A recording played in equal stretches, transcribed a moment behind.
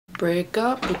Break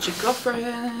up with your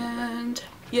girlfriend.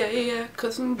 Yeah, yeah,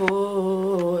 'cause I'm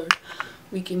bored.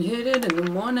 We can hit it in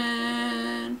the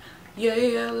morning. Yeah,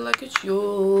 yeah, like it's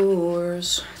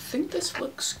yours. I think this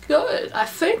looks good. I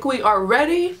think we are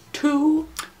ready to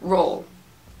roll.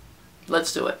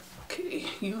 Let's do it. Okay,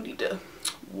 you need to...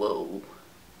 Whoa.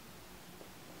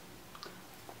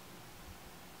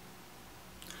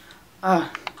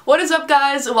 What is up,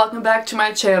 guys? Welcome back to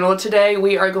my channel. Today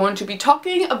we are going to be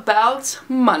talking about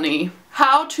money.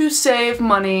 How to save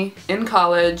money in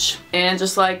college and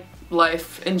just like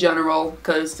life in general,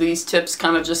 because these tips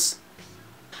kind of just...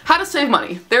 How to save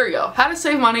money. There we go. How to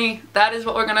save money. That is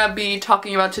what we're gonna be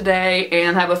talking about today,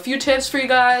 and I have a few tips for you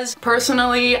guys.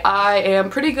 Personally, I am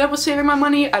pretty good with saving my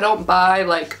money. I don't buy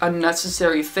like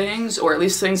unnecessary things, or at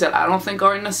least things that I don't think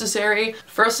are necessary.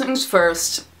 First things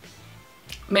first.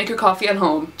 Make your coffee at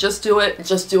home. Just do it.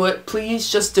 Just do it. Please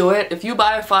just do it. If you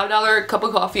buy a $5 cup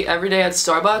of coffee every day at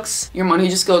Starbucks, your money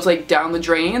just goes like down the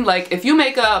drain. Like if you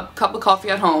make a cup of coffee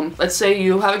at home, let's say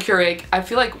you have a Keurig, I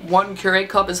feel like one Keurig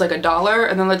cup is like $1,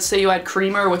 and then let's say you add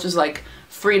creamer, which is like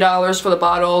 $3 for the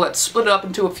bottle. Let's split it up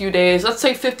into a few days. Let's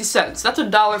say 50 cents. That's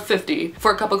 $1.50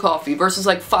 for a cup of coffee versus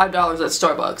like $5 at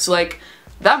Starbucks. Like,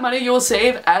 that money you will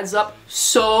save adds up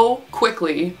so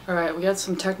quickly. Alright, we had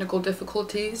some technical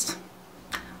difficulties.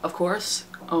 Of course.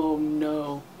 Oh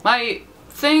no. My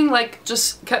thing like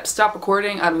just kept stop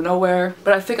recording out of nowhere,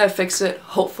 but I think I fixed it.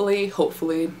 Hopefully,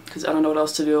 because I don't know what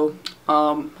else to do.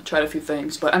 I tried a few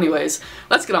things, but anyways,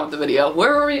 let's get on with the video.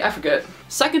 Where were we? I forget.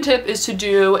 Second tip is to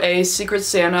do a Secret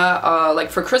Santa,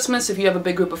 like for Christmas if you have a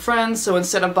big group of friends. So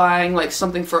instead of buying like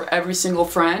something for every single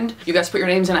friend, you guys put your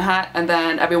names in a hat and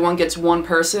then everyone gets one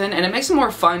person, and it makes it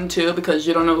more fun too because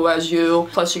you don't know who has you.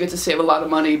 Plus you get to save a lot of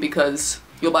money because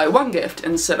you'll buy one gift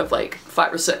instead of like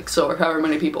 5 or 6 or however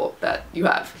many people that you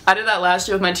have. I did that last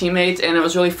year with my teammates and it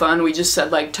was really fun. We just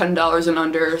said like $10 and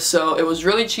under, so it was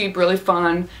really cheap, really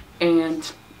fun,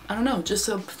 and I don't know, just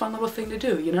a fun little thing to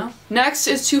do, you know? Next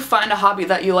is to find a hobby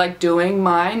that you like doing.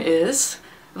 Mine is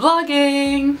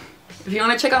vlogging. If you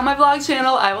want to check out my vlog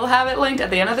channel, I will have it linked at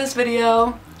the end of this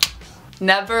video.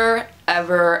 Never,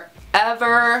 ever,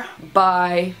 ever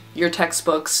buy your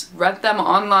textbooks. Rent them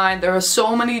online. There are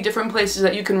so many different places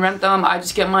that you can rent them. I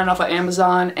just get mine off of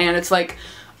Amazon and it's like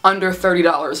under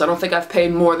 $30. I don't think I've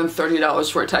paid more than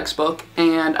 $30 for a textbook,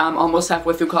 and I'm almost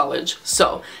halfway through college.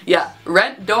 So yeah,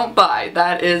 rent, don't buy.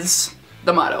 That is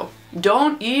the motto.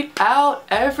 Don't eat out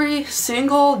every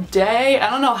single day. I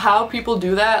don't know how people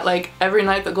do that, like every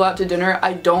night they'll go out to dinner.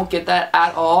 I don't get that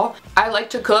at all. I like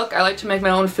to cook. I like to make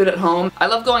my own food at home. I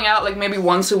love going out like maybe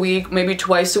once a week, maybe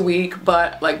twice a week,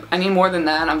 but like I need more than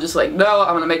that. I'm just like, no,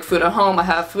 I'm gonna make food at home. I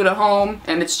have food at home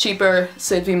and it's cheaper,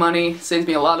 saves me money, saves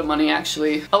me a lot of money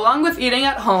actually. Along with eating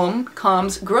at home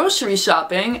comes grocery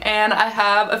shopping, and I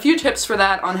have a few tips for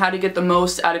that on how to get the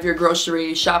most out of your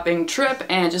grocery shopping trip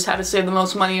and just how to save the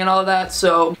most money and all of that.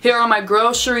 So here are my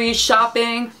grocery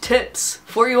shopping tips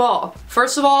for you all.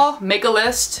 First of all, make a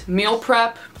list, meal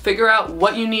prep, figure out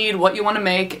what you need, what you want to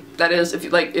make. That is, if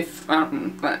you like,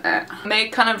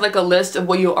 make kind of like a list of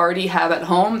what you already have at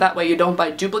home. That way you don't buy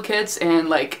duplicates, and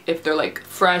like if they're like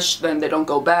fresh, then they don't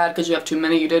go bad because you have too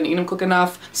many, you didn't eat them quick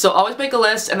enough. So always make a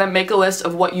list and then make a list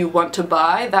of what you want to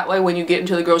buy. That way when you get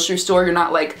into the grocery store, you're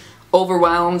not like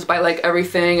overwhelmed by like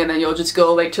everything and then you'll just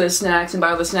go like to the snacks and buy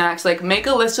all the snacks. Like make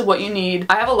a list of what you need.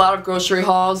 I have a lot of grocery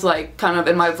hauls like kind of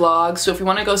in my vlog, so if you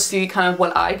want to go see kind of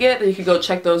what I get, you can go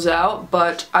check those out,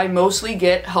 but I mostly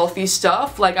get healthy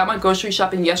stuff. Like I went grocery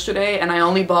shopping yesterday and I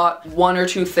only bought 1 or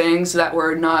 2 things that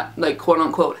were not like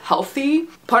quote-unquote healthy.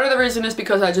 Part of the reason is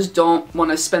because I just don't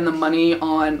want to spend the money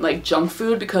on like junk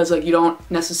food, because like you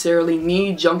don't necessarily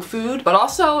need junk food, but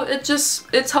also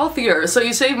it's healthier, so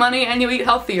you save money and you eat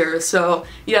healthier. So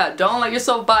yeah, don't let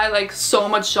yourself buy like so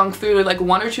much junk food. Like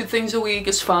 1 or 2 things a week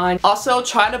is fine. Also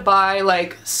try to buy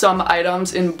like some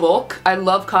items in bulk. I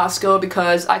love Costco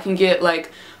because I can get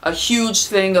like a huge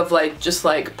thing of like just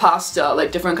like pasta,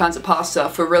 like different kinds of pasta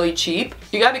for really cheap.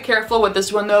 You gotta be careful with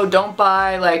this one though. Don't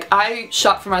buy, like I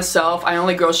shop for myself. I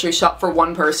only grocery shop for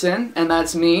one person, and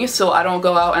that's me. So I don't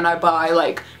go out and I buy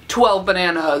like 12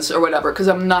 bananas or whatever, because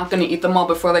I'm not gonna eat them all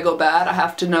before they go bad. I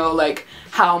have to know like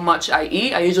how much I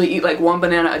eat. I usually eat like 1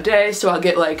 banana a day, so I'll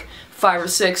get like 5 or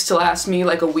 6 to last me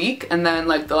like a week, and then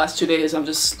like the last 2 days I'm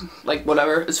just like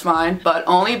whatever, it's fine. But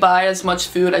only buy as much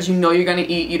food as you know you're gonna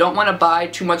eat. You don't want to buy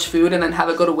too much food and then have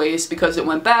it go to waste because it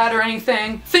went bad or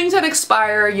anything. Things that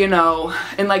expire, you know,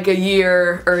 in like a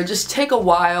year or just take a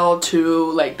while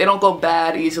to like, they don't go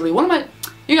bad easily.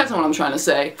 You guys know what I'm trying to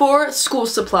say. For school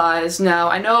supplies, now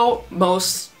I know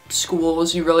most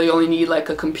schools, you really only need like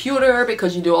a computer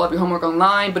because you do all of your homework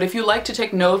online. But if you like to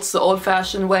take notes the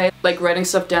old-fashioned way, like writing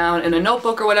stuff down in a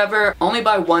notebook or whatever, only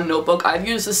buy one notebook. I've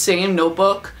used the same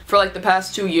notebook for like the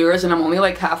past 2 years and I'm only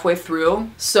like halfway through.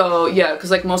 So yeah,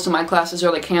 because like most of my classes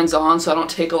are like hands-on, so I don't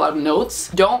take a lot of notes.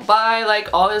 Don't buy like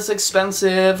all this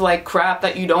expensive like crap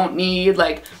that you don't need.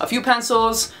 Like a few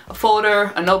pencils, a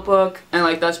folder, a notebook, and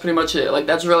like that's pretty much it. Like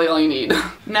that's really all you need.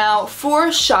 Now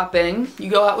for shopping, you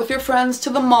go out with your friends to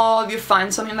the mall, you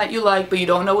find something that you like but you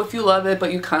don't know if you love it,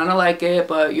 but you kind of like it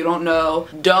but you don't know.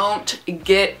 Don't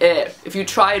get it. If you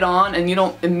try it on and you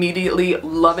don't immediately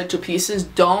love it to pieces,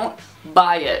 don't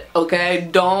buy it, okay?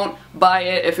 Don't buy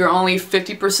it if you're only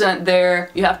 50%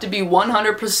 there. You have to be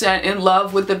 100% in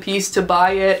love with the piece to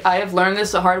buy it. I have learned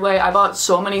this the hard way. I bought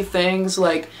so many things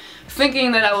like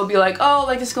thinking that I would be like, oh,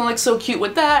 like it's gonna look so cute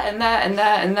with that and that and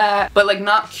that and that, but like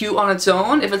not cute on its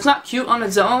own. If it's not cute on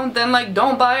its own, then like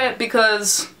don't buy it,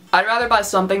 because I'd rather buy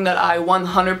something that I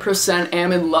 100%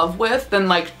 am in love with than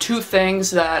like two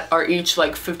things that are each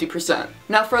like 50%.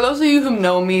 Now for those of you who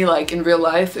know me like in real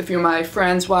life, if you're my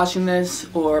friends watching this,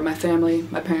 or my family,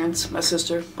 my parents, my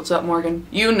sister, what's up Morgan,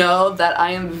 you know that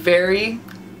I am very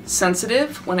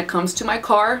sensitive when it comes to my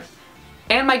car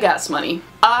and my gas money.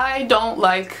 I don't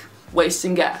like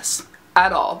wasting gas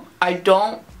at all. I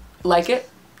don't like it.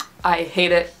 I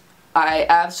hate it. I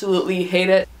absolutely hate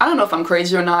it. I don't know if I'm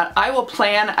crazy or not. I will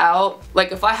plan out,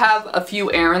 like if I have a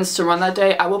few errands to run that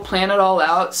day, I will plan it all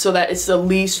out so that it's the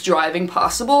least driving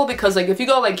possible, because like if you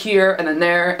go like here and then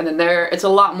there and then there, it's a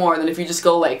lot more than if you just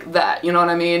go like that, you know what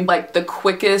I mean? Like the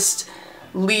quickest,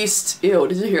 least, ew,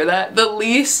 did you hear that? The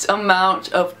least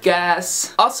amount of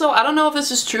gas. Also, I don't know if this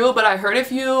is true, but I heard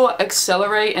if you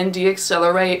accelerate and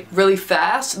deaccelerate really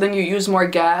fast, then you use more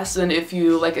gas than if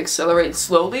you like accelerate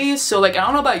slowly. So like, I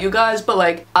don't know about you guys, but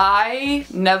like I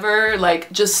never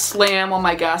like just slam on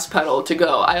my gas pedal to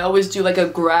go. I always do like a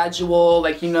gradual,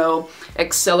 like, you know,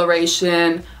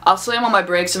 acceleration. I'll slam on my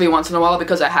brakes every once in a while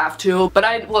because I have to, but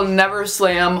I will never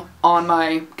slam on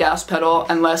my gas pedal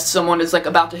unless someone is like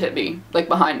about to hit me, like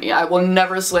behind me. I will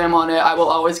never slam on it. I will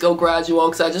always go gradual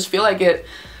because I just feel like it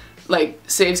like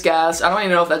saves gas. I don't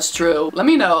even know if that's true. Let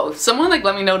me know. Someone like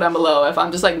let me know down below if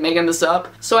I'm just like making this up.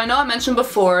 So I know I mentioned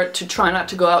before to try not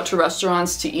to go out to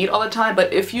restaurants to eat all the time,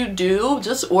 but if you do,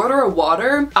 just order a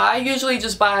water. I usually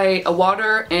just buy a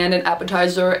water and an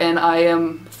appetizer and I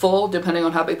am full depending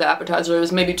on how big the appetizer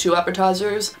is, maybe 2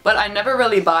 appetizers. But I never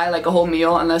really buy like a whole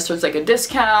meal unless there's like a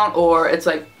discount or it's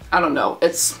like, I don't know,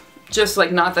 it's just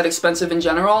like not that expensive in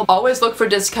general. Always look for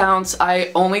discounts. I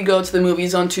only go to the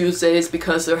movies on Tuesdays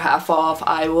because they're half off.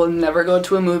 I will never go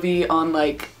to a movie on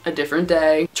like a different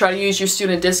day. Try to use your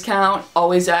student discount.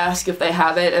 Always ask if they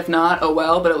have it. If not, oh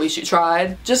well, but at least you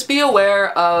tried. Just be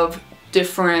aware of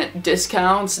different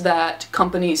discounts that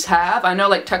companies have. I know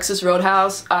like Texas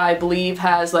Roadhouse, I believe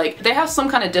has like, they have some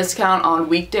kind of discount on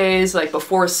weekdays like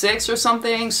before 6 or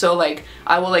something, so like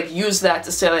I will like use that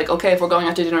to say like, okay, if we're going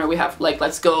out to dinner, we have like,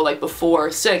 let's go like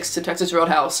before 6 to Texas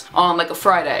Roadhouse on like a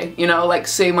Friday, you know, like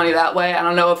save money that way. I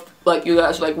don't know if like you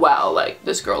guys are like, wow, like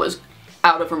this girl is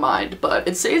out of her mind, but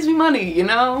it saves me money, you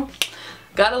know?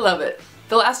 Gotta love it.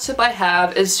 The last tip I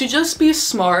have is to just be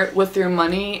smart with your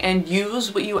money and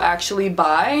use what you actually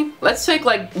buy. Let's take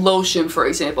like lotion for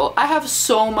example. I have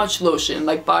so much lotion,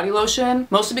 like body lotion,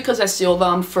 mostly because I steal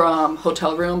them from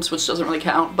hotel rooms, which doesn't really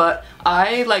count, but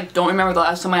I like don't remember the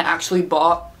last time I actually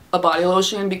bought a body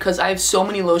lotion because I have so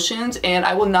many lotions and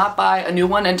I will not buy a new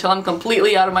one until I'm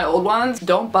completely out of my old ones.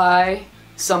 Don't buy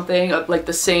something like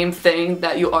the same thing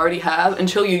that you already have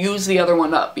until you use the other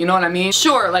one up, you know what I mean?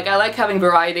 Sure, like I like having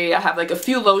variety. I have like a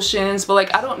few lotions, but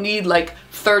like I don't need like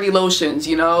 30 lotions,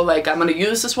 you know? Like I'm gonna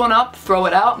use this one up, throw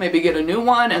it out, maybe get a new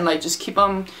one, and like just keep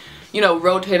them, you know,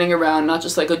 rotating around, not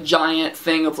just like a giant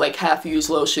thing of like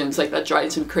half-used lotions. Like that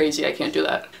drives me crazy. I can't do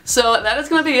that. So that is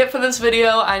gonna be it for this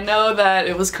video. I know that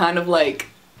it was kind of like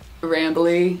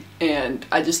rambly and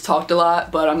I just talked a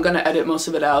lot, but I'm gonna edit most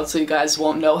of it out so you guys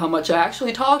won't know how much I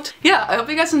actually talked. Yeah, I hope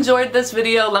you guys enjoyed this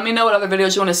video. Let me know what other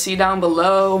videos you want to see down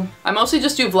below. I mostly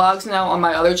just do vlogs now on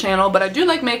my other channel, but I do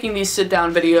like making these sit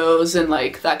down videos and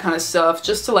like that kind of stuff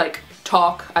just to like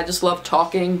talk. I just love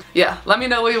talking. Yeah, let me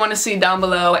know what you want to see down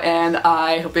below and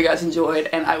I hope you guys enjoyed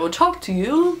and I will talk to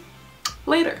you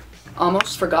later.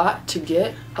 Almost forgot to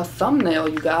get a thumbnail,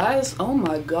 you guys. Oh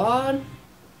my god.